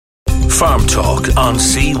Farm Talk on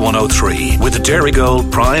C103 with the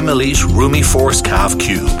Dairygold Prime Elite Rumi Force Calf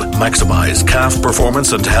Cube. Maximise calf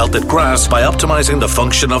performance and health at grass by optimising the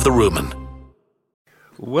function of the rumen.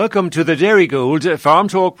 Welcome to the Dairygold Farm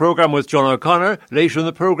Talk programme with John O'Connor. Later in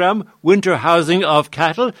the programme, winter housing of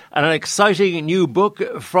cattle and an exciting new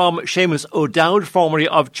book from Seamus O'Dowd, formerly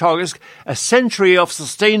of Teagasc, A Century of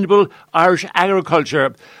Sustainable Irish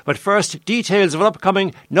Agriculture. But first, details of an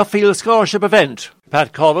upcoming Nuffield Scholarship event.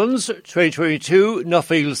 Pat Collins, 2022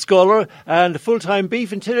 Nuffield Scholar and full-time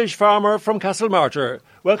beef and tillage farmer from Castlemartyr.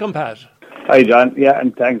 Welcome, Pat. Hi, John. Yeah,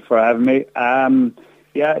 and thanks for having me.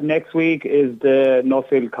 Next week is the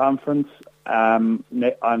Nuffield Conference on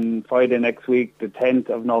Friday next week, the 10th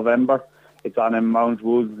of November. It's on in Mount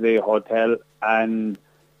Wolseley Hotel, and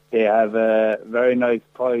they have a very nice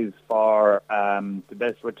prize for the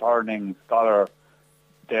best returning scholar.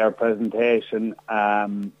 Their presentation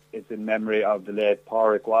is in memory of the late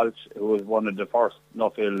Pádraig Walsh, who was one of the first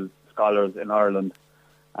Nuffield scholars in Ireland.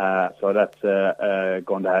 So that's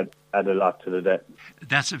going to add a lot to the day.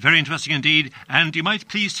 That's very interesting indeed. And you might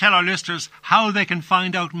please tell our listeners how they can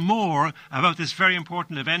find out more about this very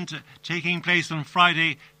important event taking place on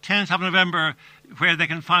Friday, 10th of November, where they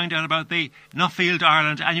can find out about the Nuffield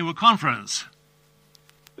Ireland Annual Conference.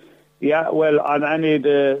 Yeah, well, on any of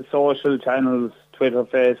the social channels, Twitter,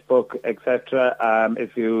 Facebook, etc.,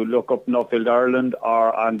 if you look up Nuffield Ireland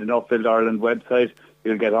or on the Nuffield Ireland website,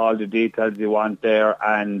 you'll get all the details you want there,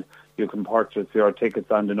 and you can purchase your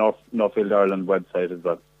tickets on the Nuffield Ireland website as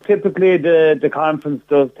well. Typically, the conference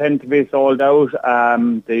does tend to be sold out.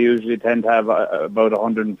 They usually tend to have about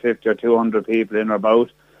 150 or 200 people in or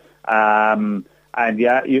about.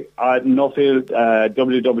 Nuffield,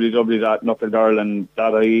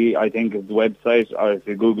 www.nuffieldIreland.ie, I think is the website, or if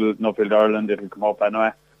you Google Nuffield Ireland, it'll come up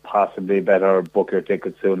anyway. Possibly better book your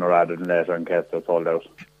tickets sooner rather than later in case they're sold out.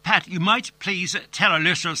 Pat, you might please tell our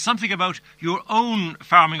listeners something about your own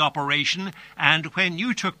farming operation and when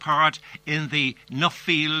you took part in the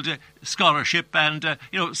Nuffield Scholarship and,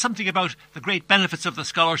 something about the great benefits of the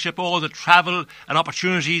scholarship, all the travel and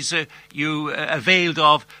opportunities you availed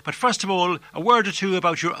of. But first of all, a word or two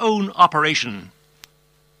about your own operation.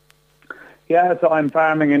 Yeah, so I'm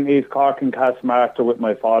farming in East Cork and Castlemartyr with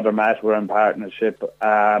my father, Matt. We're in partnership.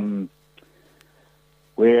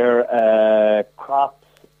 We're crops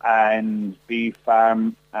and beef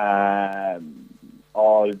farm,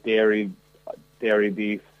 all dairy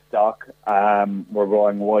beef stock. We're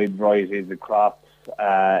growing wide varieties of crops,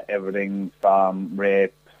 everything from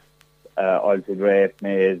rape, oilseed rape,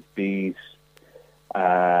 maize, beet,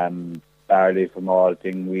 barley for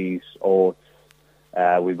malting, wheat, oats.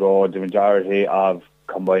 We grow the majority of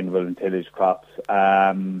combinable and tillage crops.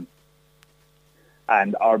 And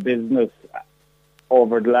our business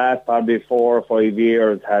over the last probably 4 or 5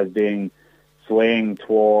 years has been swaying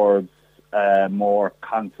towards more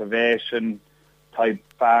conservation type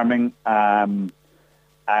farming, and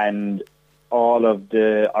all of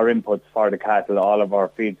our inputs for the cattle, all of our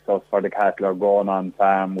feedstuffs for the cattle are grown on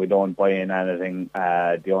farm. We don't buy in anything.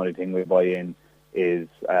 The only thing we buy in is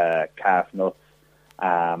calf nuts.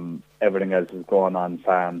 Everything else is grown on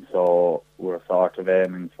farm, so we're sort of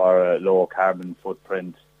aiming for a low carbon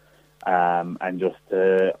footprint. And just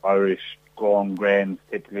Irish grown grains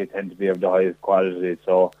typically tend to be of the highest quality,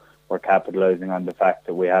 so we're capitalising on the fact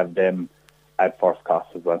that we have them at first cost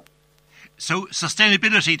as well. So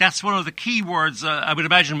sustainability, that's one of the key words, I would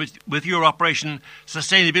imagine, with your operation,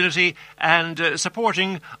 sustainability and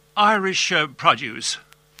supporting Irish produce.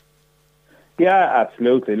 Yeah,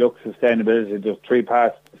 absolutely. Look, sustainability, there's 3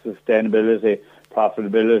 parts to sustainability: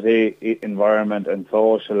 profitability, environment and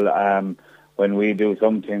social. When we do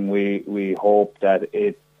something, we hope that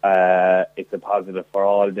it's a positive for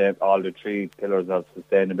all the 3 pillars of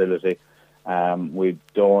sustainability. We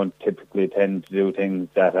don't typically tend to do things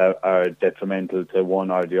that are detrimental to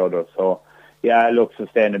one or the other. So, yeah, look,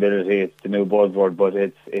 sustainability, it's the new buzzword, but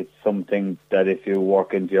it's something that if you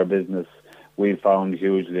work into your business, we found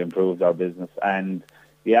hugely improves our business. And,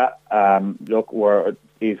 look,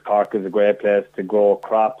 East Cork is a great place to grow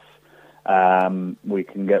crops. We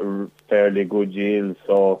can get fairly good yields,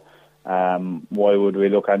 so why would we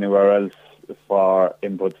look anywhere else for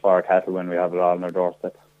inputs for our cattle when we have it all on our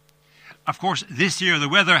doorstep? Of course, this year the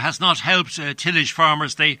weather has not helped tillage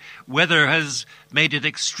farmers. The weather has made it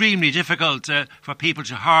extremely difficult for people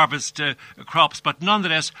to harvest crops, but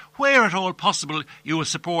nonetheless, where at all possible, you will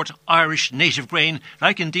support Irish native grain,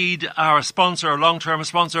 like indeed our sponsor, long-term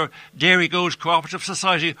sponsor, Dairygold Cooperative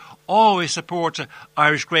Society, always support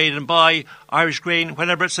Irish grain and buy Irish grain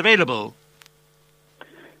whenever it's available.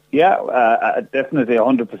 Yeah, definitely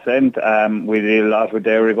 100%. We deal a lot with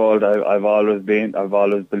Dairygold. I've always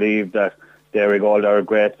believed that Dairygold are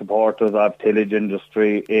great supporters of tillage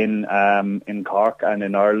industry in Cork and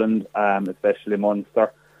in Ireland, especially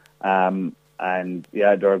Munster. And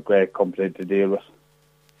yeah, they're a great company to deal with.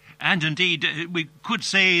 And indeed, we could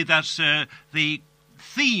say that the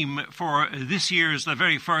theme for this year's, the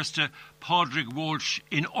very first Padraig Walsh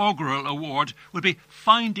inaugural award would be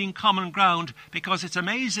Finding Common Ground, because it's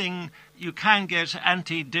amazing you can get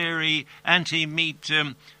anti-dairy, anti-meat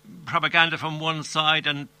propaganda from one side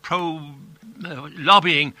and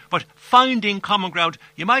lobbying, but finding common ground.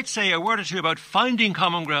 You might say a word or two about finding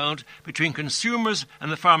common ground between consumers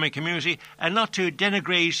and the farming community, and not to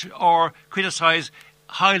denigrate or criticise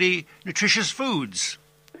highly nutritious foods.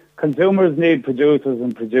 Consumers need producers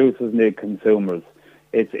and producers need consumers.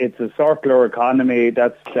 It's a circular economy.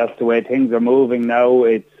 That's the way things are moving now.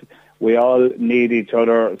 We all need each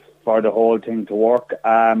other for the whole thing to work.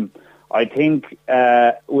 I think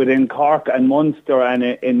within Cork and Munster and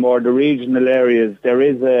in more the regional areas, there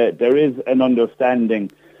is an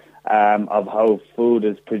understanding of how food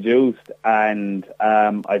is produced, and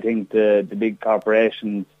I think the big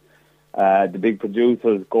corporations, the big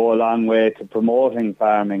producers, go a long way to promoting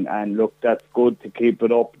farming. And look, that's good to keep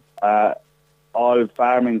it up. All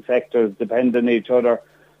farming sectors depend on each other,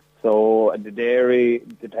 so the dairy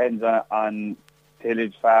depends on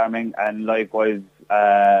tillage farming, and likewise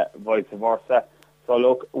vice versa. So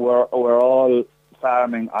look, we're all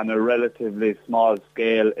farming on a relatively small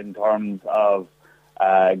scale in terms of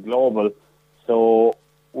global, so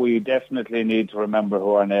we definitely need to remember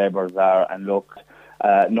who our neighbours are. And look,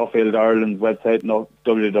 Nuffield Ireland's website,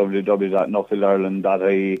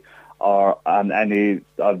 www.nuffieldIreland.ie, or on any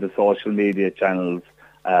of the social media channels,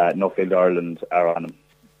 Nuffield Ireland are on them.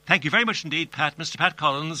 Thank you very much indeed, Pat. Mr. Pat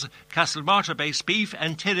Collins, Castlemartyr-based beef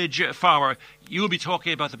and tillage farmer. You'll be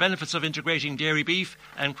talking about the benefits of integrating dairy beef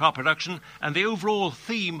and crop production, and the overall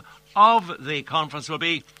theme of the conference will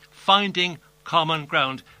be Finding Common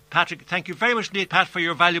Ground. Patrick, thank you very much indeed, Pat, for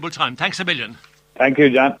your valuable time. Thanks a million. Thank you,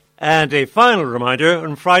 John. And a final reminder,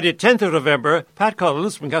 on Friday 10th of November, Pat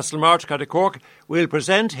Collins from Castlemartyr, County Cork, will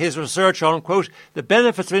present his research on, quote, the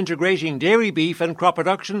benefits of integrating dairy beef and crop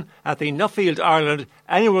production at the Nuffield Ireland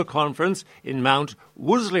Annual Conference in Mount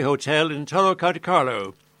Woodsley Hotel in Tullow, County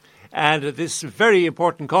Carlow. And this very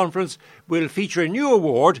important conference will feature a new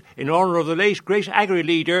award in honour of the late great agri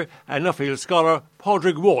leader and Nuffield scholar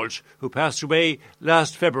Padraig Walsh, who passed away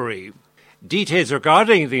last February. Details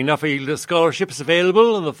regarding the Nuffield scholarships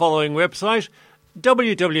available on the following website,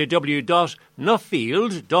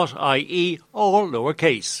 www.nuffield.ie, all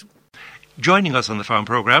lowercase. Joining us on the farm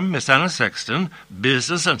programme, Miss Anna Sexton,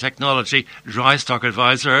 Business and Technology Dry Stock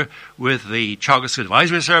Advisor with the Teagasc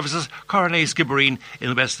Advisory Services, Coronay Skibbereen in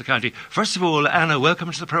the west of the county. First of all, Anna,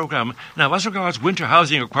 welcome to the programme. Now, as regards winter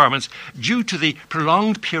housing requirements, due to the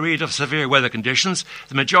prolonged period of severe weather conditions,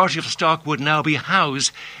 the majority of stock would now be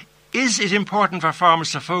housed. Is it important for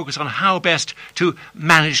farmers to focus on how best to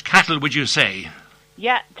manage cattle, would you say?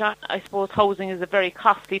 Yeah, John, I suppose housing is a very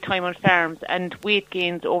costly time on farms, and weight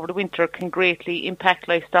gains over the winter can greatly impact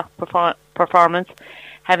livestock performance.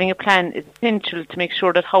 Having a plan is essential to make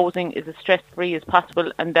sure that housing is as stress-free as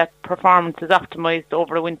possible and that performance is optimised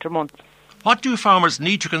over the winter months. What do farmers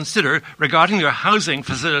need to consider regarding their housing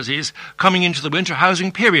facilities coming into the winter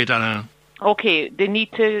housing period, Anna? Okay, they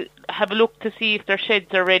need to have a look to see if their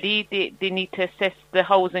sheds are ready. They need to assess the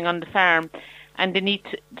housing on the farm, and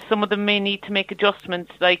some of them may need to make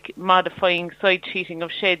adjustments like modifying side sheeting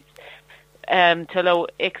of sheds to allow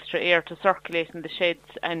extra air to circulate in the sheds,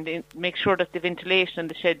 and make sure that the ventilation in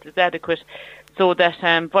the sheds is adequate so that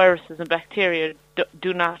viruses and bacteria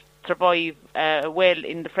do not survive well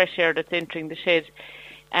in the fresh air that's entering the shed.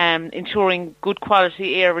 Ensuring good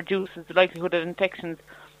quality air reduces the likelihood of infections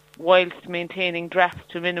whilst maintaining drafts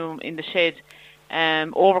to a minimum in the shed.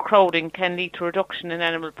 Overcrowding can lead to reduction in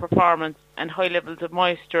animal performance, and high levels of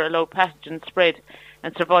moisture allow pathogens spread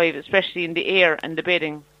and survive, especially in the air and the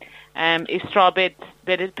bedding. If straw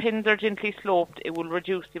bedded pens are gently sloped, it will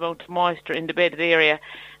reduce the amount of moisture in the bedded area,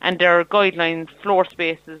 and there are guideline floor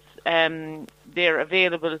spaces they're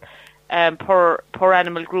available per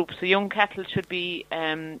animal group. So young cattle should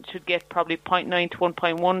get probably 0.9 to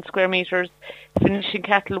 1.1 square metres, finishing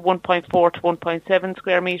cattle 1.4 to 1.7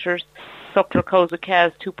 square metres, suckler cows with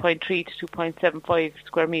calves 2.3 to 2.75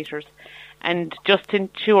 square metres. And just to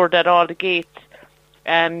ensure that all the gates,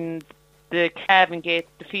 the calving gates,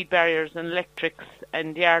 the feed barriers and electrics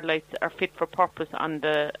and yard lights are fit for purpose on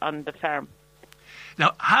the farm.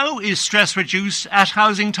 Now, how is stress reduced at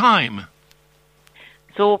housing time?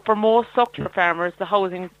 So for most suckler farmers, the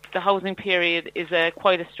housing the housing period is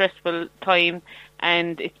quite a stressful time,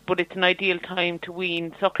 but it's an ideal time to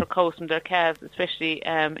wean suckler cows from their calves, especially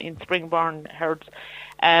in spring-born herds.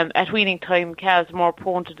 At weaning time, calves are more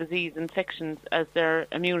prone to disease infections as their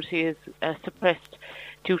immunity is suppressed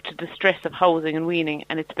due to the stress of housing and weaning,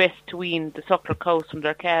 and it's best to wean the suckler cows from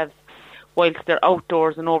their calves whilst they're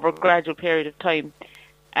outdoors and over a gradual period of time.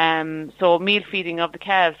 So meal feeding of the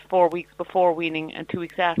calves 4 weeks before weaning and 2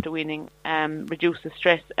 weeks after weaning reduces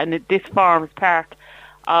stress, and this forms part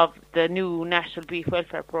of the new National Beef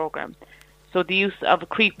Welfare Programme. So the use of a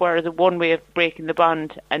creep wire is one way of breaking the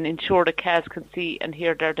bond and ensure the calves can see and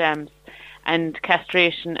hear their dams, and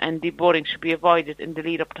castration and debudding should be avoided in the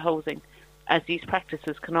lead up to housing, as these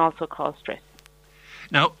practices can also cause stress.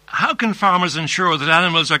 Now, how can farmers ensure that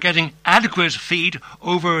animals are getting adequate feed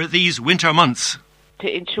over these winter months?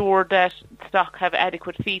 To ensure that stock have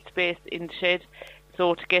adequate feed space in the shed,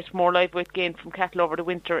 so to get more live weight gain from cattle over the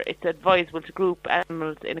winter, it's advisable to group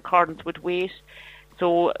animals in accordance with weight.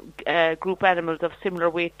 So group animals of similar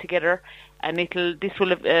weight together, and this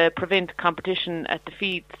will prevent competition at the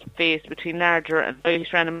feed space between larger and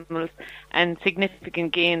lighter animals, and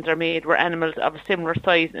significant gains are made where animals of a similar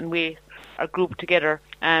size and weight are grouped together.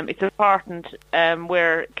 It's important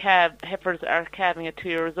where heifers are calving at 2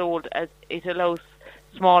 years old, as it allows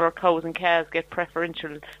smaller cows and calves get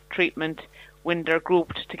preferential treatment when they're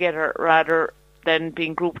grouped together rather than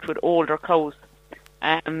being grouped with older cows.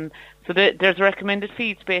 So there's a recommended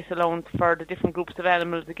feed space allowance for the different groups of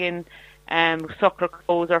animals. Again, suckler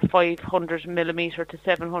cows are 500 millimetre to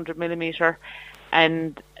 700 millimetre,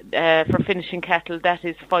 and for finishing cattle that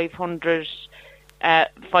is 500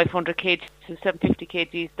 kg to 750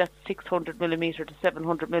 kgs, that's 600 millimetre to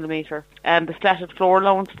 700 millimetre. And the slatted floor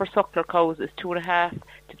allowance for suckler cows is 2.5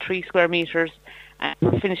 to 3 square metres, and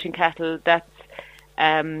for finishing cattle that's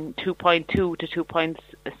 2.2 to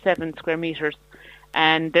 2.7 square metres.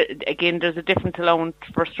 And again, there's a different allowance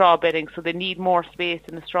for straw bedding, so they need more space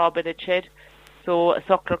in a straw bedded shed. So a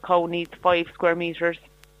suckler cow needs 5 square metres,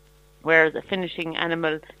 whereas a finishing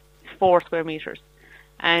animal is 4 square metres.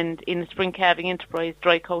 And in a spring calving enterprise,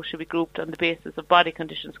 dry cows should be grouped on the basis of body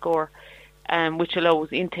condition score, which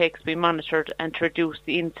allows intakes to be monitored and to reduce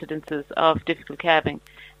the incidences of difficult calving.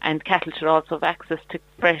 And cattle should also have access to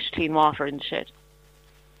fresh, clean water in the shed.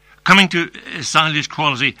 Coming to silage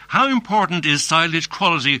quality, how important is silage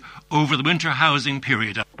quality over the winter housing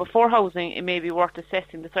period? Before housing, it may be worth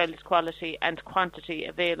assessing the silage quality and quantity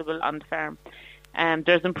available on the farm.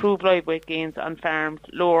 There's improved live weight gains on farms,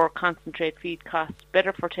 lower concentrate feed costs,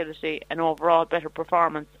 better fertility, and overall better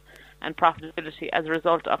performance and profitability as a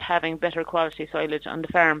result of having better quality silage on the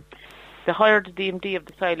farm. The higher the DMD of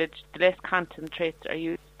the silage, the less concentrates are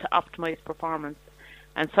used to optimise performance.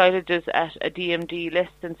 And silages at a DMD less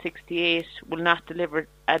than 68 will not deliver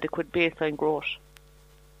adequate baseline growth.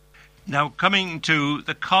 Now, coming to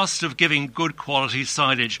the cost of giving good quality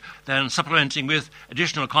silage, then supplementing with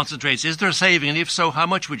additional concentrates, is there a saving? And if so, how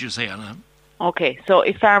much would you say, Anna? Okay, so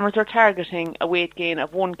if farmers are targeting a weight gain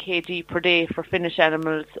of 1 kg per day for finished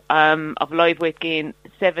animals of live weight gain,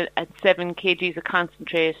 7 kgs of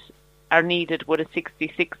concentrate are needed with a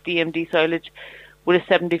 66 DMD silage. With a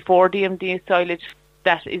 74 DMD silage,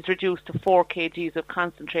 that is reduced to 4 kgs of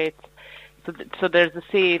concentrates. So there's a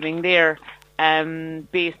saving there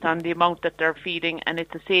based on the amount that they're feeding, and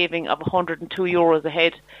it's a saving of €102 a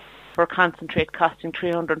head for concentrate costing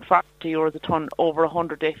 €340 a tonne over a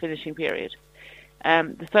 100-day finishing period.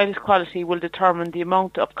 The silage quality will determine the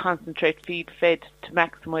amount of concentrate feed fed to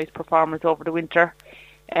maximise performance over the winter.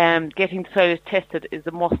 Getting the silage tested is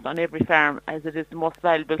a must on every farm, as it is the most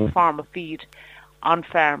valuable form of feed on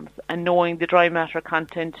farms, and knowing the dry matter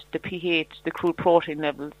content, the pH, the crude protein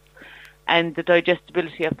levels and the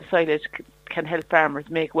digestibility of the silage can help farmers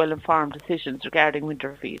make well-informed decisions regarding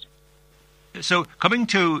winter feed. So, coming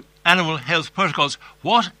to animal health protocols,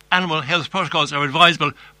 what animal health protocols are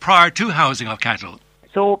advisable prior to housing of cattle?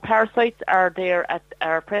 So parasites are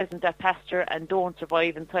present at pasture and don't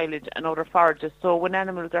survive in silage and other forages. So when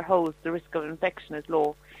animals are housed, the risk of infection is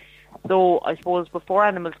low. So I suppose before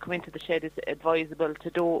animals come into the shed, it's advisable to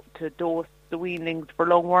dose the weanlings for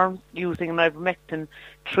lungworms using an ivermectin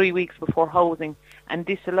 3 weeks before housing, and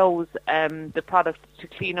this allows the product to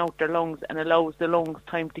clean out their lungs and allows the lungs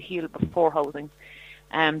time to heal before housing.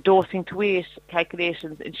 Dosing to weight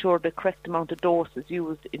calculations ensure the correct amount of dose is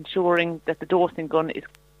used, ensuring that the dosing gun is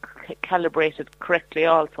calibrated correctly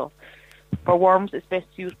also. For worms, it's best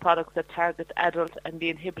to use products that target adult and the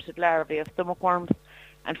inhibited larvae of stomach worms.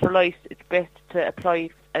 And for lice, it's best to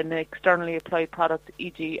apply an externally applied product,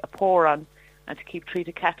 e.g. a Poron, and to keep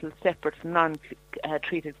treated cattle separate from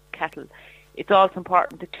non-treated cattle. It's also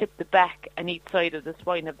important to clip the back and each side of the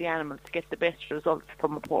spine of the animal to get the best results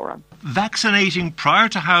from a pour-on. Vaccinating prior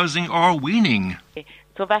to housing or weaning?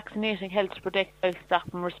 So vaccinating helps protect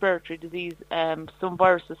livestock from respiratory disease. Some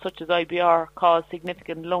viruses such as IBR cause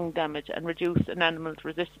significant lung damage and reduce an animal's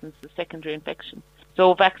resistance to secondary infection.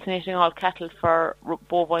 So vaccinating all cattle for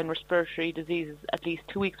bovine respiratory diseases at least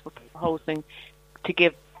 2 weeks before housing to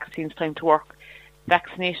give vaccines time to work.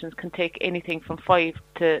 Vaccinations can take anything from 5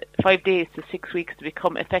 days to 6 weeks to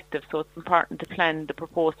become effective, so it's important to plan the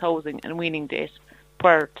proposed housing and weaning date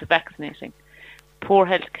prior to vaccinating. Poor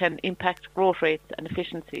health can impact growth rates and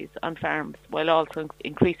efficiencies on farms, while also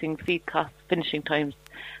increasing feed costs, finishing times,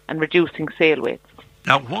 and reducing sale weights.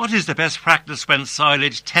 Now, what is the best practice when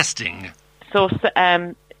silage testing? So,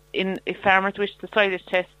 if farmers wish to silage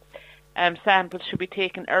test, samples should be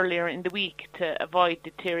taken earlier in the week to avoid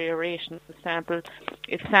deterioration of the sample.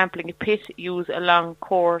 If sampling a pit, use a long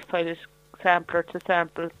core silage sampler to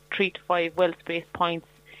sample 3 to 5 well-spaced points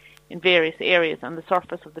in various areas on the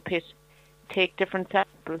surface of the pit. Take different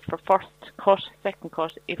samples for first cut, second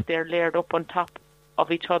cut, if they're layered up on top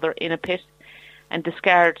of each other in a pit, and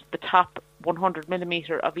discard the top 100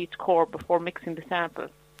 millimetre of each core before mixing the sample,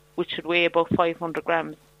 which should weigh about 500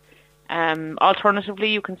 grams. Alternatively,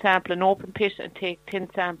 you can sample an open pit and take 10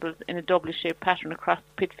 samples in a doubly shaped pattern across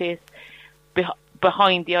the pit face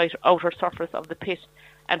behind the outer surface of the pit.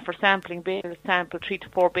 And for sampling bales, sample 3 to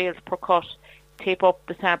 4 bales per cut. Tape up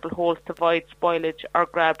the sample holes to avoid spoilage, or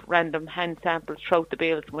grab random hand samples throughout the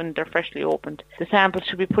bales when they're freshly opened. The samples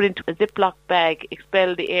should be put into a Ziploc bag,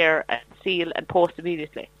 expel the air, and seal and post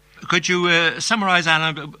immediately. Could you summarise,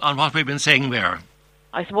 Anna, on what we've been saying there?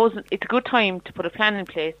 I suppose it's a good time to put a plan in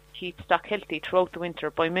place to keep stock healthy throughout the winter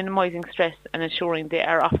by minimising stress and ensuring they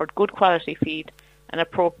are offered good quality feed and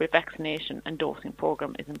appropriate vaccination and dosing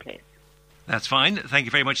programme is in place. That's fine. Thank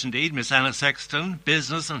you very much indeed, Miss Anna Sexton,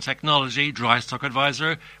 Business and Technology Dry Stock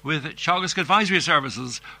Advisor with Teagasc Advisory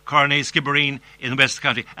Services, Cornay Skibbereen in West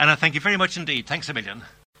County. Anna, thank you very much indeed. Thanks a million.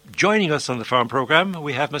 Joining us on the farm programme,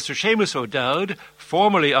 we have Mr. Seamus O'Dowd,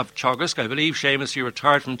 formerly of Teagasc. I believe, Seamus, you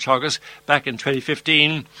retired from Teagasc back in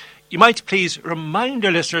 2015. You might please remind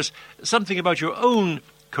our listeners something about your own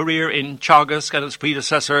career in Teagasc and its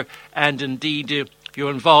predecessor, and indeed your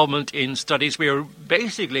involvement in studies. We are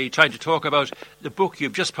basically trying to talk about the book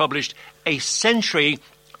you've just published, A Century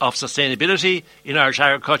of Sustainability in Irish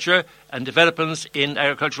Agriculture and Developments in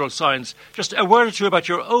Agricultural Science. Just a word or two about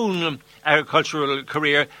your own agricultural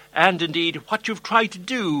career and indeed what you've tried to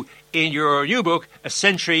do in your new book, A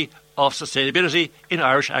Century of Sustainability in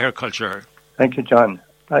Irish Agriculture. Thank you, John.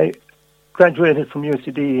 I graduated from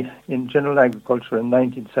UCD in General Agriculture in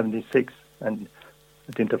 1976, and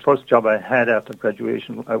I think the first job I had after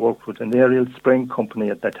graduation, I worked with an aerial spraying company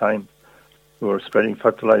at that time. We were spreading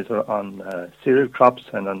fertiliser on cereal crops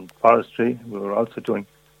and on forestry. We were also doing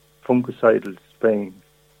fungicidal spraying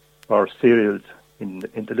for cereals in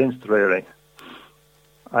the Leinster area.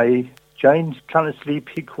 I joined Clonaslee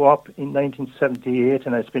Pig Co-op in 1978,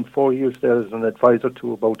 and I spent 4 years there as an advisor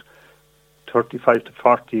to about 35 to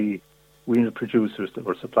 40 weaned producers that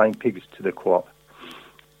were supplying pigs to the co-op.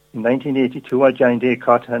 In 1982, I joined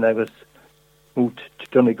ACOT and I was moved to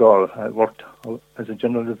Donegal. I worked as a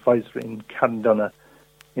general advisor in Carndonagh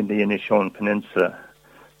in the Inishowen Peninsula.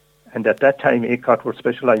 And at that time, ACOT were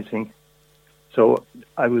specialising. So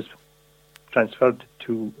I was transferred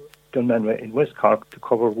to Dunmanway in West Cork to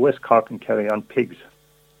cover West Cork and Kerry on pigs.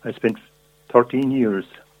 I spent 13 years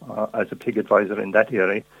as a pig advisor in that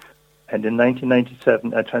area. And in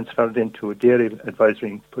 1997, I transferred into a dairy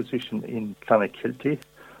advisory position in Clonakilty,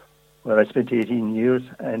 where I spent 18 years,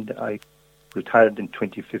 and I retired in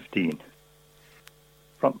 2015.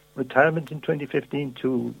 From retirement in 2015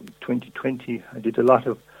 to 2020, I did a lot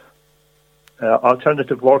of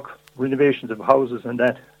alternative work, renovations of houses and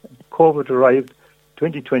that. COVID arrived.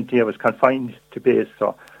 2020, I was confined to base,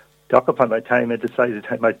 so to occupy my time, I decided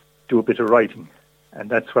I might do a bit of writing. And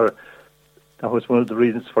that was one of the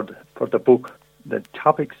reasons for the book. The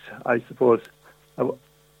topics, I suppose,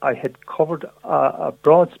 I had covered a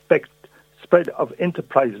broad spread of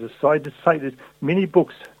enterprises, so I decided many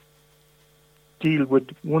books deal with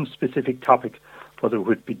one specific topic, whether it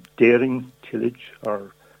would be dairying, tillage,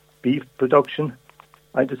 or beef production.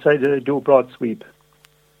 I decided I'd do a broad sweep.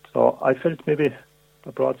 So I felt maybe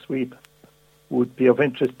a broad sweep would be of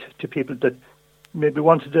interest to people that maybe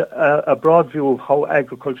wanted a broad view of how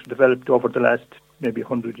agriculture developed over the last maybe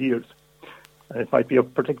 100 years. And it might be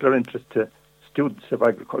of particular interest to students of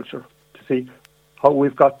agriculture to see how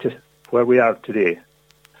we've got to where we are today.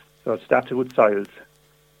 So I started with soils,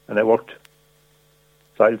 and I worked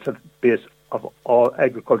soils are based of all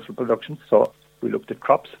agricultural production. So we looked at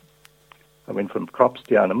crops. I went from crops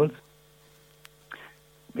to animals,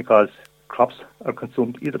 because crops are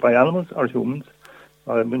consumed either by animals or humans.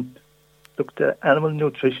 I looked at animal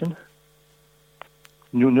nutrition,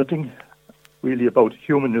 knew nothing really about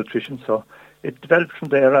human nutrition, so it developed from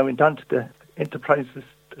there. I went on to the enterprises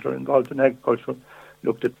that are involved in agriculture,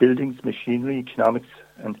 looked at buildings, machinery, economics,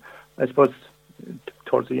 and I suppose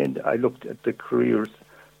towards the end I looked at the careers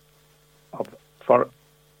for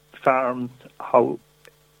farms, how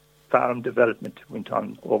farm development went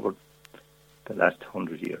on over the last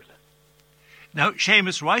 100 years. Now,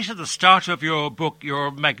 Seamus, right at the start of your book,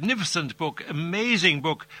 your magnificent book, amazing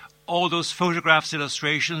book, all those photographs,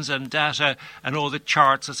 illustrations and data and all the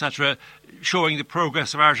charts, etc., showing the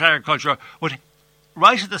progress of Irish agriculture, but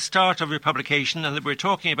right at the start of your publication, and we're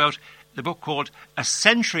talking about the book called A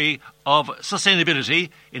Century of Sustainability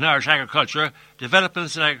in Irish Agriculture,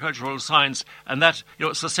 Developments in Agricultural Science, and that,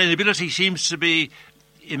 sustainability seems to be,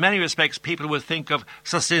 in many respects, people would think of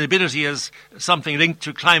sustainability as something linked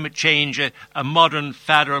to climate change, a modern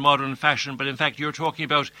fad or a modern fashion. But in fact, you're talking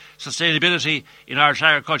about sustainability in Irish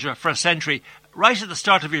agriculture for a century. Right at the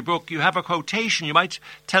start of your book, you have a quotation. You might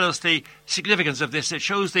tell us the significance of this. It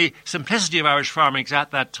shows the simplicity of Irish farming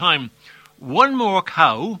at that time. One more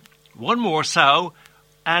cow, one more sow,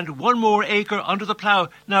 and one more acre under the plough.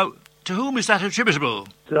 Now, to whom is that attributable?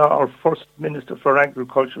 Our first Minister for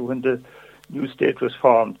Agriculture, when the new state was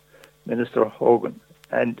formed, Minister Hogan,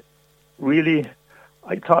 and really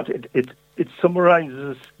I thought it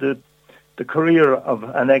summarises the career of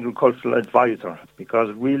an agricultural advisor,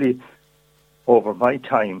 because really over my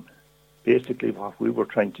time basically what we were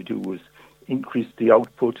trying to do was increase the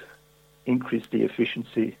output, increase the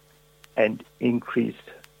efficiency and increase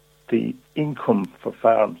the income for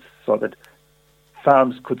farms, so that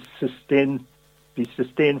farms could be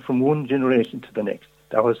sustained from one generation to the next.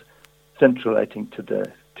 That was central, I think, to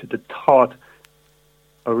the thought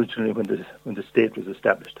originally when the state was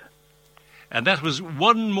established. And that was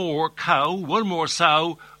one more cow, one more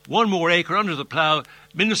sow, one more acre under the plough.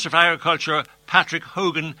 Minister for Agriculture Patrick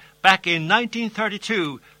Hogan, back in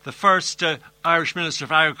 1932, the first Irish Minister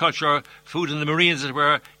for Agriculture, Food and the Marine, as it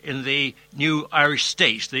were, in the new Irish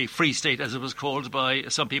state, the Free State, as it was called by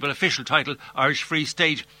some people, official title, Irish Free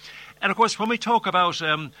State. And of course, when we talk about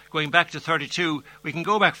going back to 32, we can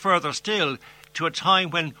go back further still to a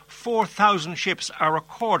time when 4,000 ships are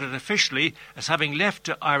recorded officially as having left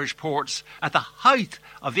Irish ports at the height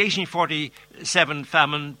of the 1847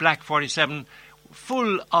 famine, Black 47,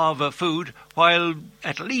 full of food, while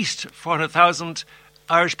at least 400,000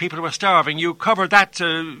 Irish people were starving. You covered that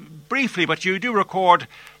briefly, but you do record,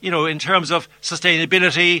 in terms of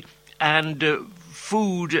sustainability and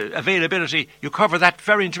food availability, you cover that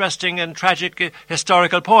very interesting and tragic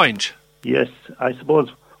historical point. Yes, I suppose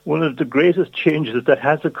one of the greatest changes that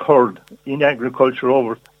has occurred in agriculture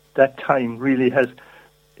over that time really is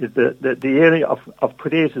the area of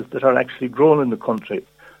potatoes that are actually grown in the country.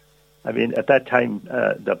 I mean, at that time,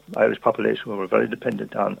 the Irish population were very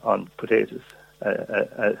dependent on potatoes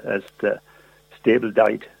as the stable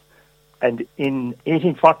diet. And in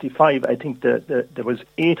 1845, I think there was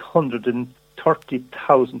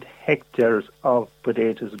 830,000 hectares of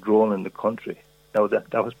potatoes grown in the country. Now,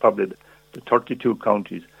 that was probably the 32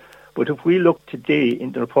 counties. But if we look today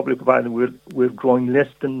in the Republic of Ireland, we're growing less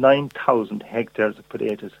than 9,000 hectares of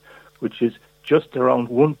potatoes, which is just around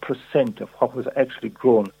 1% of what was actually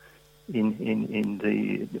grown in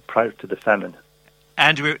the prior to the famine.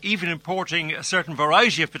 And we're even importing a certain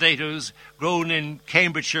variety of potatoes grown in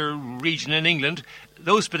Cambridgeshire region in England.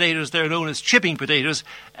 Those potatoes, they're known as chipping potatoes.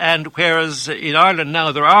 And whereas in Ireland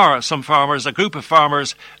now there are some farmers, a group of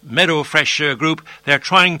farmers, Meadow Fresh group, they're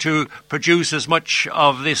trying to produce as much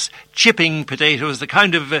of this chipping potatoes, the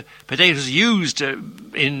kind of potatoes used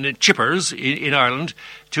in chippers in Ireland,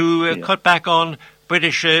 to cut back on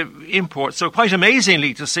British imports. So quite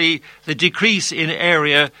amazingly to see the decrease in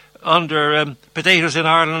area under potatoes in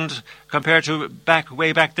Ireland compared to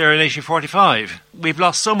way back there in 1845. We've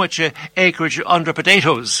lost so much acreage under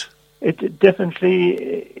potatoes. It definitely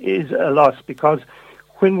is a loss, because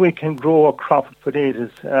when we can grow a crop of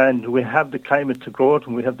potatoes and we have the climate to grow it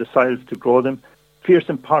and we have the soils to grow them, it's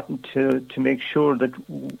important to make sure that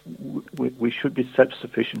we should be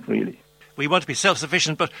self-sufficient, really. We want to be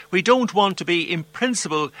self-sufficient, but we don't want to be, in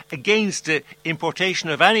principle, against importation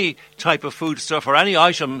of any type of foodstuff or any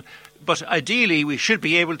item. But ideally, we should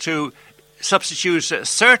be able to substitute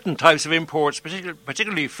certain types of imports,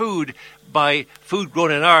 particularly food, by food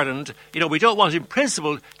grown in Ireland. We don't want in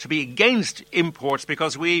principle to be against imports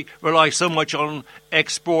because we rely so much on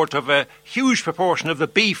export of a huge proportion of the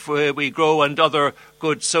beef we grow and other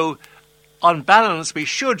goods. So on balance,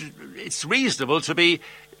 it's reasonable to be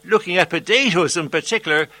looking at potatoes in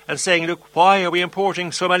particular and saying, look, why are we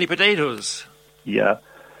importing so many potatoes? Yeah,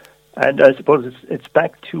 and I suppose it's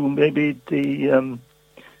back to maybe the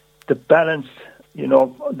balance,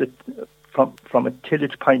 from a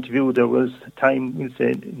tillage point of view. There was a time, we'll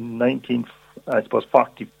say in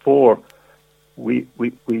 1944, we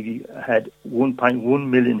had 1.1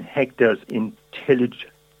 million hectares in tillage.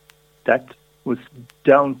 That was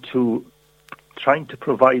down to trying to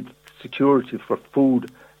provide security for food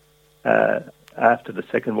after the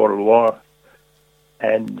Second World War,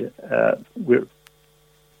 and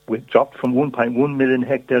we've dropped from 1.1 million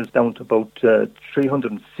hectares down to about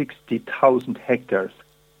 360,000 hectares.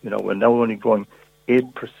 We're now only growing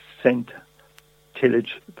 8%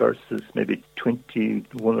 tillage versus maybe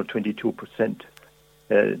 21 or 22%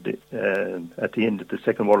 at the end of the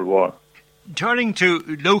Second World War. Turning to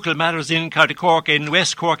local matters in County Cork, in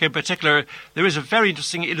West Cork in particular, there is a very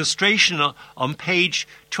interesting illustration on page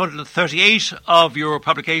 238 of your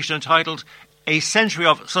publication entitled A Century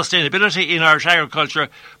of Sustainability in Irish Agriculture.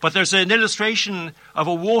 But there's an illustration of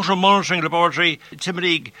a water monitoring laboratory,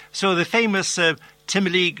 Timoleague. So the famous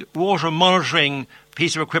Timoleague water monitoring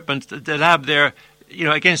piece of equipment, the lab there,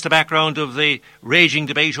 against the background of the raging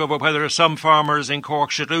debate over whether some farmers in Cork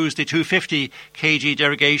should lose the 250 kg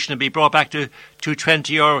derogation and be brought back to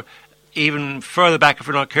 220 or even further back, if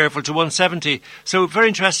we're not careful, to 170. So very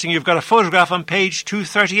interesting. You've got a photograph on page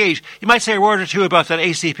 238. You might say a word or two about that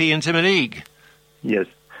ACP in Timoleague. Yes.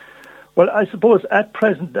 Well, I suppose at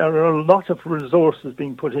present there are a lot of resources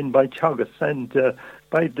being put in by Teagasc and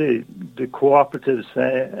by the cooperatives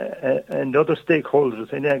and other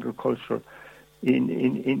stakeholders in agriculture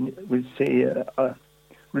in we'll say,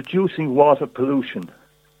 reducing water pollution.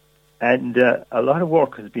 And a lot of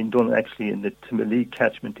work has been done actually in the Timoleague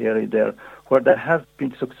catchment area there, where they have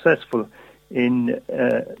been successful in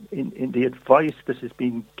the advice that has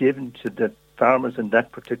been given to the farmers in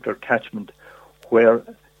that particular catchment, where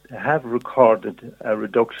they have recorded a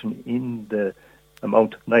reduction in the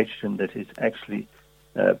amount of nitrogen that is actually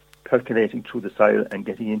percolating through the soil and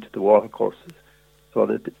getting into the watercourses. So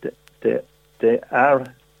that they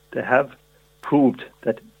have proved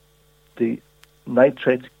that the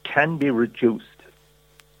nitrates can be reduced.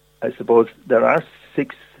 I suppose there are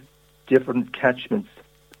 6 different catchments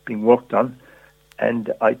being worked on,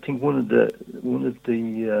 and I think one of the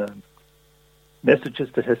messages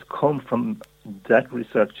that has come from that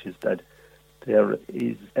research is that there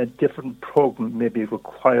is a different program maybe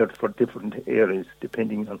required for different areas,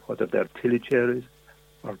 depending on whether they're tillage areas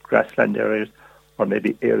or grassland areas or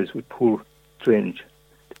maybe areas with poor drainage.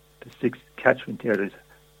 The 6 catchment areas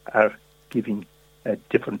are giving a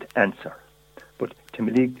different answer. But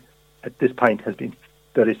Timoleague at this point has been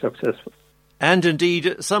very successful. And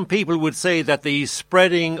indeed, some people would say that the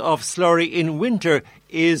spreading of slurry in winter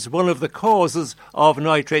is one of the causes of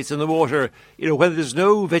nitrates in the water. When there's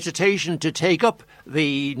no vegetation to take up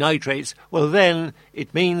the nitrates, well then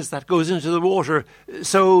it means that goes into the water.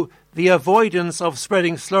 So the avoidance of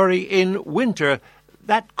spreading slurry in winter,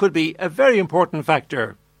 that could be a very important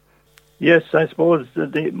factor. Yes, I suppose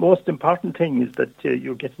the most important thing is that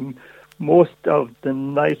you're getting most of the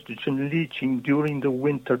nitrogen leaching during the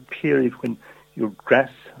winter period when your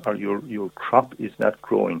grass or your crop is not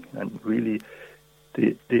growing. And really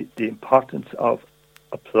the importance of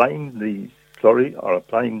applying the slurry or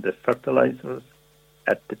applying the fertilizers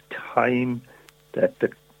at the time that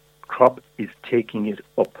the crop is taking it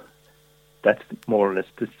up. That's more or less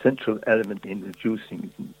the central element in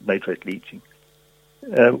reducing nitrate leaching.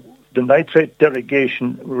 The nitrate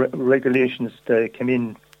derogation regulations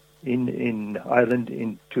came in Ireland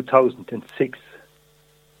in 2006,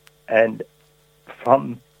 and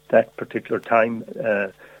from that particular time,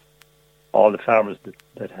 all the farmers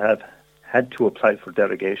that have had to apply for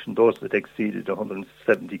derogation, those that exceeded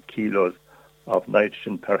 170 kilos of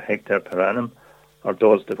nitrogen per hectare per annum, or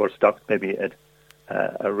those that were stocked maybe at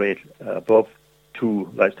a rate above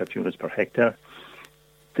 2 livestock units per hectare,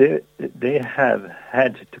 they have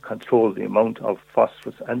had to control the amount of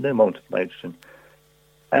phosphorus and the amount of nitrogen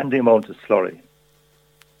and the amount of slurry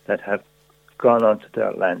that have gone onto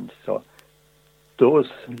their land. So those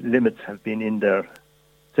limits have been in there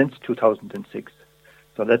since 2006.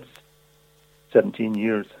 So that's 17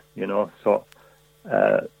 years, So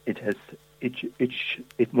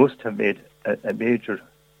it must have made a major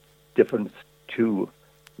difference to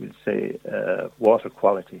we'll say, water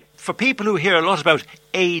quality. For people who hear a lot about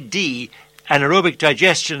AD, anaerobic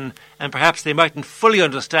digestion, and perhaps they mightn't fully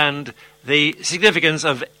understand the significance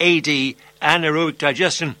of AD, anaerobic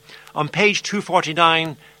digestion, on page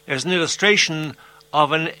 249 there's an illustration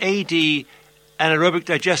of an AD, anaerobic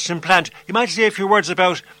digestion plant. You might say a few words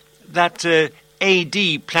about that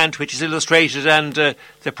AD plant which is illustrated and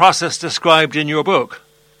the process described in your book.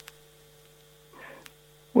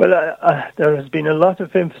 Well, there has been a lot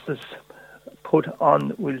of emphasis put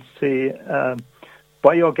on, we'll say,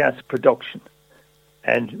 biogas production.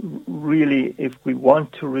 And really, if we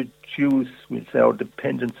want to reduce, we'll say, our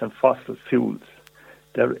dependence on fossil fuels,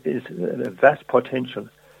 there is a vast potential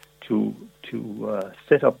to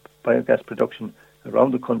set up biogas production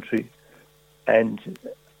around the country. And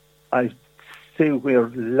I say we're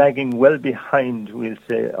lagging well behind, we'll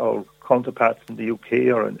say, our counterparts in the UK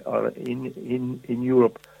or in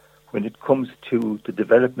Europe when it comes to the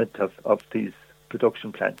development of these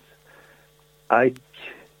production plants. I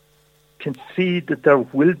can see that there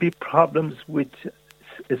will be problems with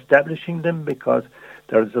establishing them because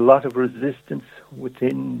there's a lot of resistance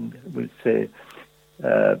within, we'll say,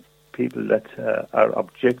 people that are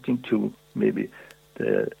objecting to maybe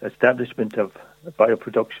the establishment of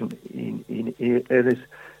bioproduction in areas.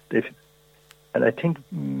 And I think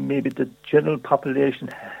maybe the general population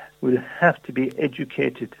will have to be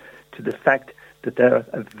educated to the fact that they're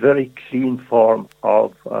a very clean form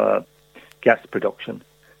of gas production.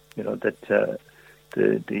 You know, that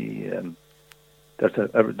there's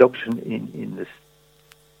a reduction in this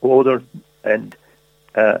odor, and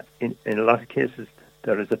in a lot of cases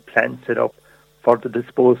there is a plan set up for the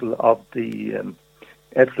disposal of the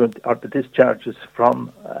effluent or the discharges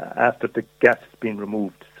from after the gas has been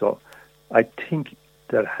removed. So I think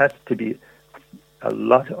there has to be a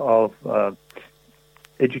lot of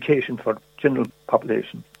education for general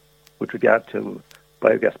population with regard to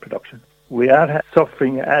biogas production. We are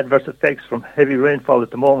suffering adverse effects from heavy rainfall at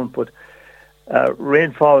the moment, but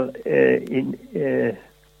rainfall is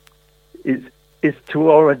to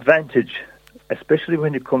our advantage, especially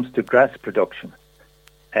when it comes to grass production.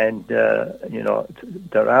 And,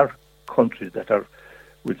 there are countries that are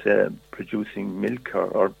producing milk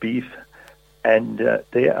or beef, and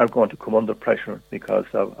they are going to come under pressure because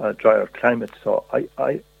of a drier climate. So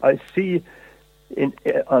I see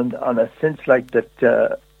on a sense like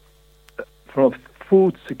that from a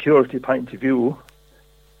food security point of view,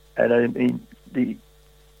 and I mean the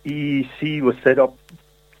EEC was set up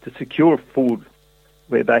to secure food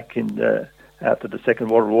way back in after the Second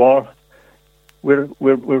World War.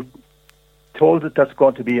 We're told that there's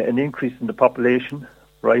going to be an increase in the population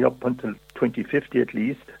right up until 2050 at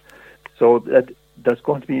least, so that there's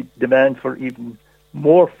going to be demand for even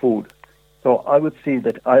more food. So I would say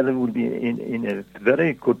that Ireland will be in a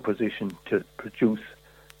very good position to produce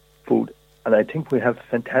food, and I think we have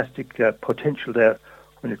fantastic potential there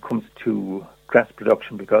when it comes to grass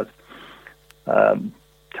production, because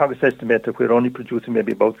Teagasc estimate that we're only producing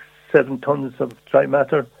maybe about 7 tons of dry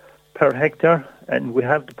matter per hectare, and we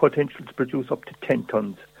have the potential to produce up to 10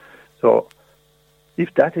 tons. So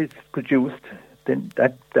if that is produced, then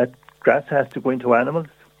that grass has to go into animals.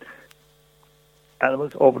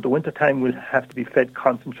 Animals over the winter time will have to be fed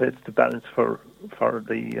concentrates to balance for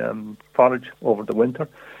the forage over the winter.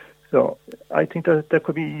 So I think that there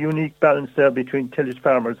could be a unique balance there between tillage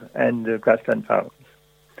farmers and grassland farmers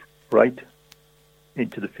right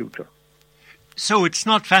into the future. So it's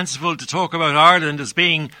not fanciful to talk about Ireland as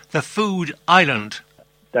being the food island.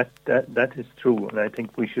 That is true, and I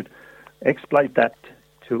think we should exploit that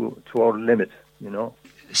to our limit, you know.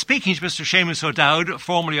 Speaking to Mr. Seamus O'Dowd,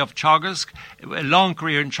 formerly of Teagasc, a long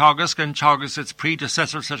career in Teagasc and Teagasc, its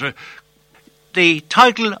predecessor, etc., the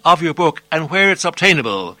title of your book and where it's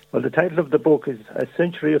obtainable. Well, the title of the book is A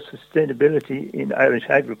Century of Sustainability in Irish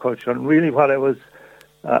Agriculture, and really what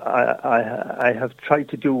I have tried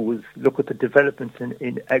to do was look at the developments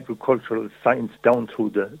in agricultural science down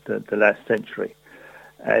through the last century.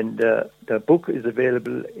 And the book is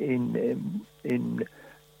available in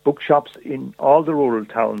bookshops in all the rural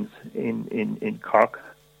towns in Cork,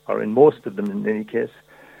 or in most of them in any case.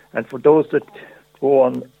 And for those that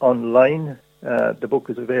go online, the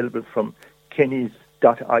book is available from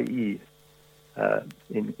kennys.ie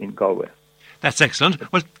in Galway. That's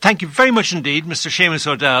excellent. Well, thank you very much indeed, Mr. Seamus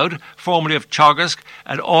O'Dowd, formerly of Teagasc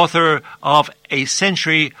and author of A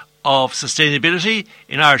Century of Sustainability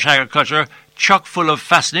in Irish Agriculture, chock full of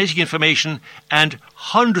fascinating information and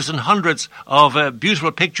hundreds of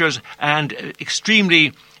beautiful pictures and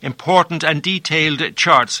extremely important and detailed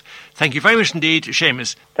charts. Thank you very much indeed,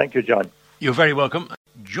 Seamus. Thank you, John. You're very welcome.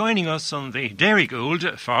 Joining us on the Dairy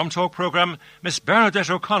Gold Farm Talk programme, Miss Bernadette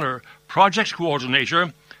O'Connor, Project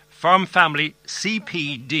Coordinator, Farm Family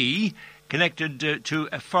CPD, connected to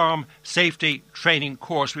a farm safety training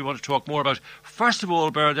course we want to talk more about. First of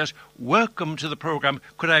all, Bernadette, welcome to the programme.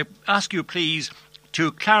 Could I ask you, please,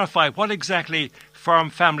 to clarify what exactly Farm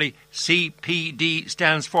Family CPD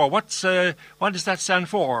stands for? What does that stand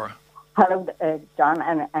for? Hello, John,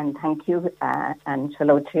 and thank you, and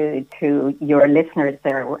hello to your listeners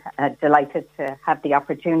there. Delighted to have the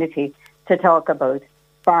opportunity to talk about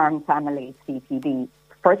Farm Family CPD.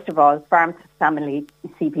 First of all, Farm Family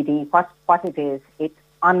CPD, what it is, it's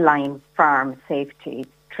online farm safety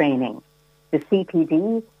training. The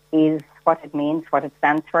CPD is what it means, what it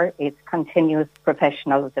stands for. It's Continuous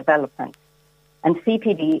Professional Development. And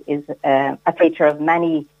CPD is a feature of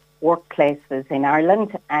many workplaces in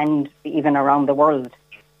Ireland and even around the world.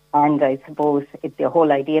 And I suppose the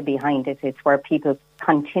whole idea behind it is where people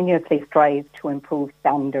continuously strive to improve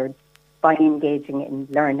standards by engaging in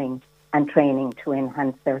learning and training to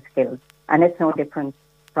enhance their skills. And it's no different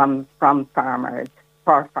from farmers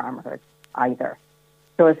either.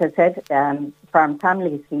 So as I said, Farm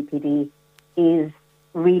Family CPD is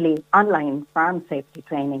really online farm safety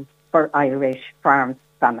training for Irish farm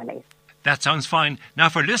families. That sounds fine. Now,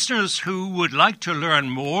 for listeners who would like to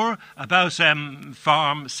learn more about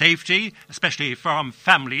farm safety, especially farm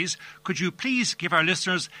families, could you please give our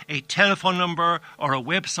listeners a telephone number or a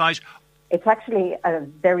website? It's actually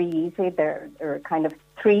very easy. There are kind of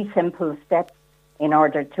 3 simple steps in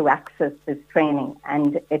order to access this training.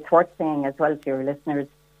 And it's worth saying as well to your listeners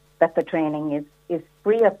that the training is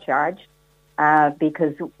free of charge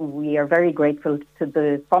because we are very grateful to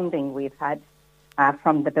the funding we've had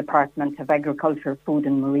from the Department of Agriculture, Food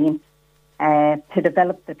and Marine to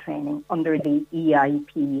develop the training under the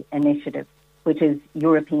EIP initiative, which is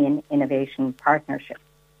European Innovation Partnership.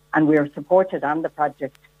 And we are supported on the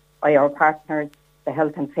project by our partners, the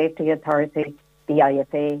Health and Safety Authority, the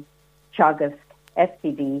IFA, Teagasc,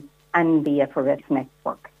 FCD and the FRS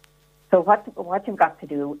network. So what you've got to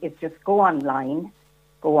do is just go on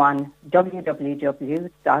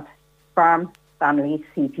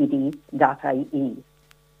www.farmfamilycpd.ie.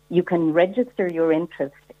 You can register your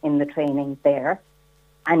interest in the training there,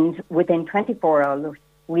 and within 24 hours,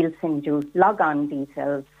 we'll send you log-on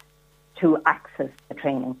details to access the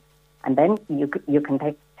training. And then you can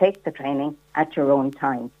take the training at your own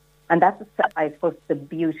time. And that's, I suppose, the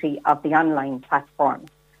beauty of the online platform.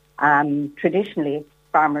 Traditionally,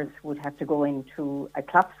 farmers would have to go into a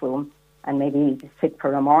classroom and maybe sit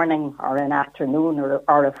for a morning or an afternoon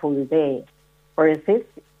or a full day. Whereas this,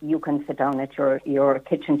 you can sit down at your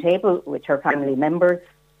kitchen table with your family members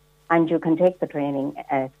and you can take the training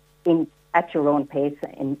at your own pace,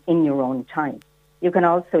 in your own time. You can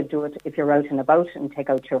also do it if you're out and about and take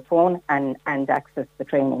out your phone and access the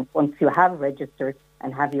training once you have registered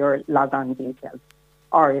and have your log-on details,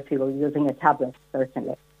 or if you're using a tablet,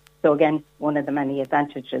 certainly. So again, one of the many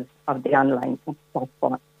advantages of the online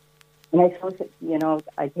platform. And I suppose,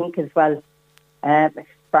 I think as well,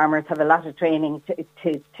 farmers have a lot of training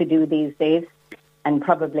to do these days, and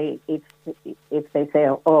probably if they say,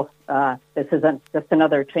 this is just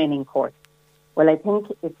another training course. Well, I think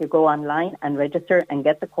if you go online and register and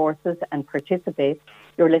get the courses and participate,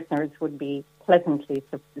 your listeners would be pleasantly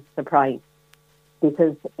surprised,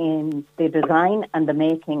 because in the design and the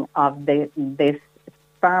making of this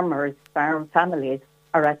farm families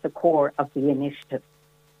are at the core of the initiative.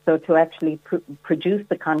 So to actually produce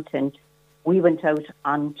the content, we went out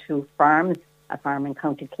onto farms, a farm in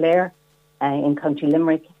County Clare, in County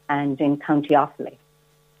Limerick and in County Offaly.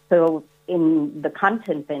 So in the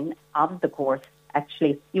content then of the course,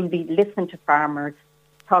 actually, you'll be listening to farmers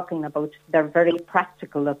talking about their very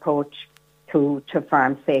practical approach to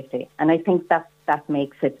farm safety. And I think that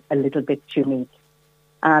makes it a little bit unique.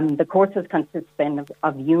 The courses consist then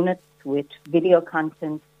of units with video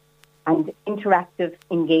content and interactive,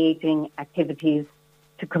 engaging activities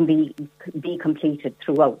to be completed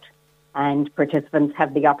throughout. And participants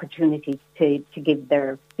have the opportunity to give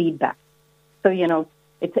their feedback. So,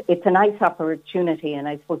 it's a nice opportunity, and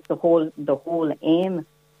I suppose the whole aim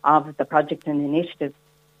of the project and initiative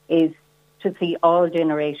is to see all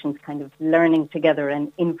generations kind of learning together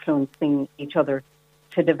and influencing each other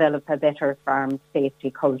to develop a better farm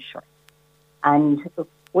safety culture. And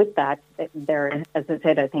with that, there, as I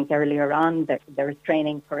said, I think earlier on, there's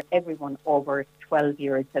training for everyone over 12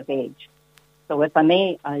 years of age. So if I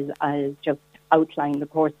may, I'll just outline the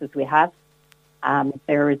courses we have.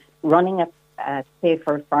 There's running a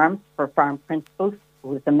safer farm for farm principals,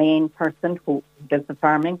 who is the main person who does the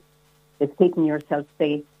farming. It's keeping yourself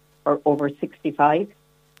safe for over 65.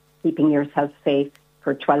 keeping yourself safe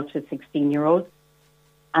for 12 to 16-year-olds,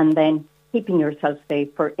 and then keeping yourself safe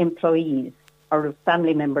for employees or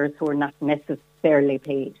family members who are not necessarily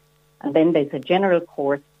paid. And then there's a general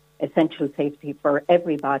course, Essential Safety for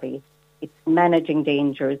Everybody. It's managing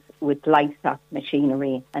dangers with livestock,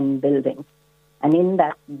 machinery and buildings. And in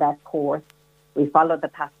that course, we follow the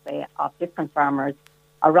pathway of different farmers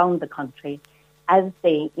around the country as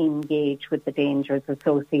they engage with the dangers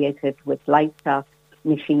associated with livestock,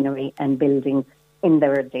 machinery and buildings in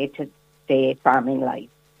their day-to-day farming life.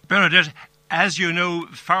 Bernadette, as you know,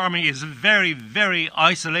 farming is a very, very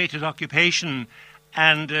isolated occupation,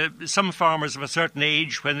 and some farmers of a certain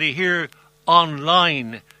age, when they hear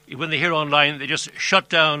online, they just shut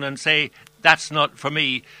down and say, that's not for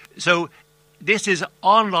me. So this is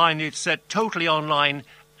online, it's totally online,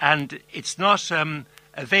 and it's not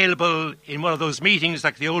available in one of those meetings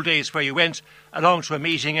like the old days where you went along to a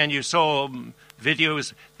meeting and you saw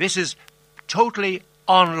videos. This is totally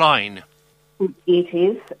online. It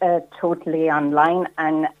is totally online,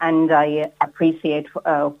 and I appreciate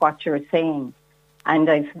what you're saying.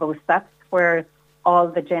 And I suppose that's where all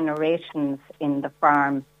the generations in the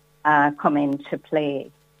farm come into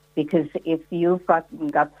play. Because if you've got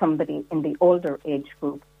somebody in the older age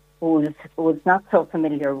group who's not so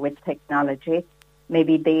familiar with technology,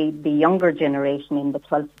 maybe the younger generation in the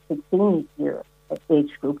 12 to 16 year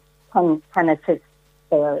age group can assist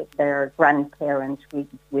their grandparents,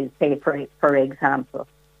 we'll say, for example,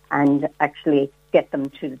 and actually get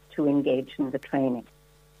them to engage in the training.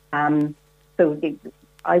 So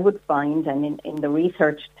I would find, and in the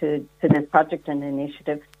research to this project and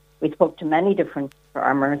initiative, we spoke to many different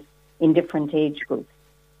farmers in different age groups.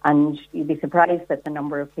 And you'd be surprised at the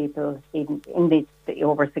number of people in the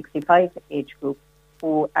over 65 age group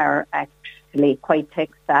who are actually quite tech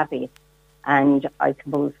savvy. And I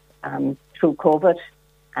suppose through COVID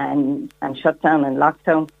and shutdown and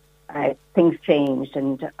lockdown, things changed,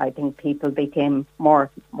 and I think people became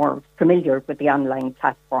more familiar with the online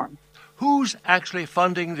platform. Who's actually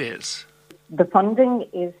funding this? The funding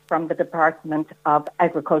is from the Department of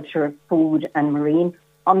Agriculture, Food and Marine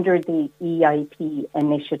under the EIP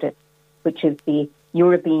initiative, which is the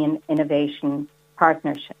European Innovation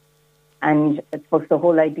Partnership. And I suppose the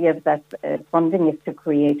whole idea of that funding is to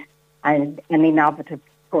create an innovative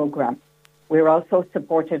program. We're also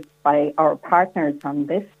supported by our partners on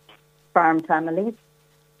this, Farm Families,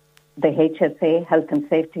 the HSA, Health and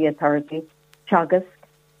Safety Authority, Teagasc,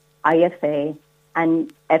 IFA,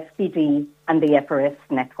 and FBD, and the FRS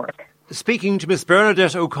network. Speaking to Miss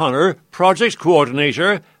Bernadette O'Connor, Project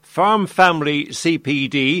Coordinator, Farm Family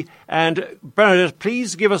CPD. And Bernadette,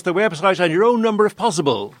 please give us the website and your own number if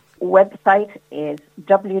possible. Website is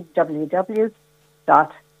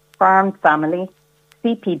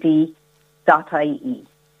www.farmfamilycpd.ie.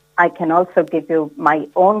 I can also give you my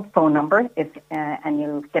own phone number and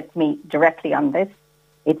you'll get me directly on this.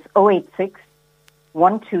 It's 086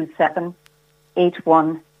 127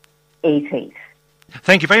 8188.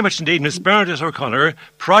 Thank you very much indeed, Miss Bernadette O'Connor,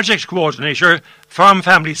 Project Coordinator, Farm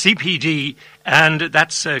Family CPD, and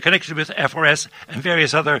that's connected with FRS and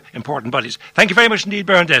various other important bodies. Thank you very much indeed,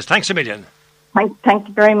 Bernadette. Thanks a million. Thank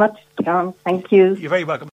you very much, John. Thank you. You're very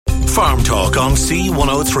welcome. Farm Talk on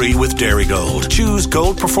C103 with Dairygold. Choose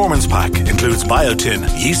Gold Performance Pack. Includes biotin,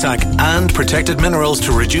 YESAC and protected minerals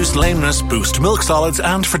to reduce lameness, boost milk solids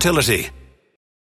and fertility.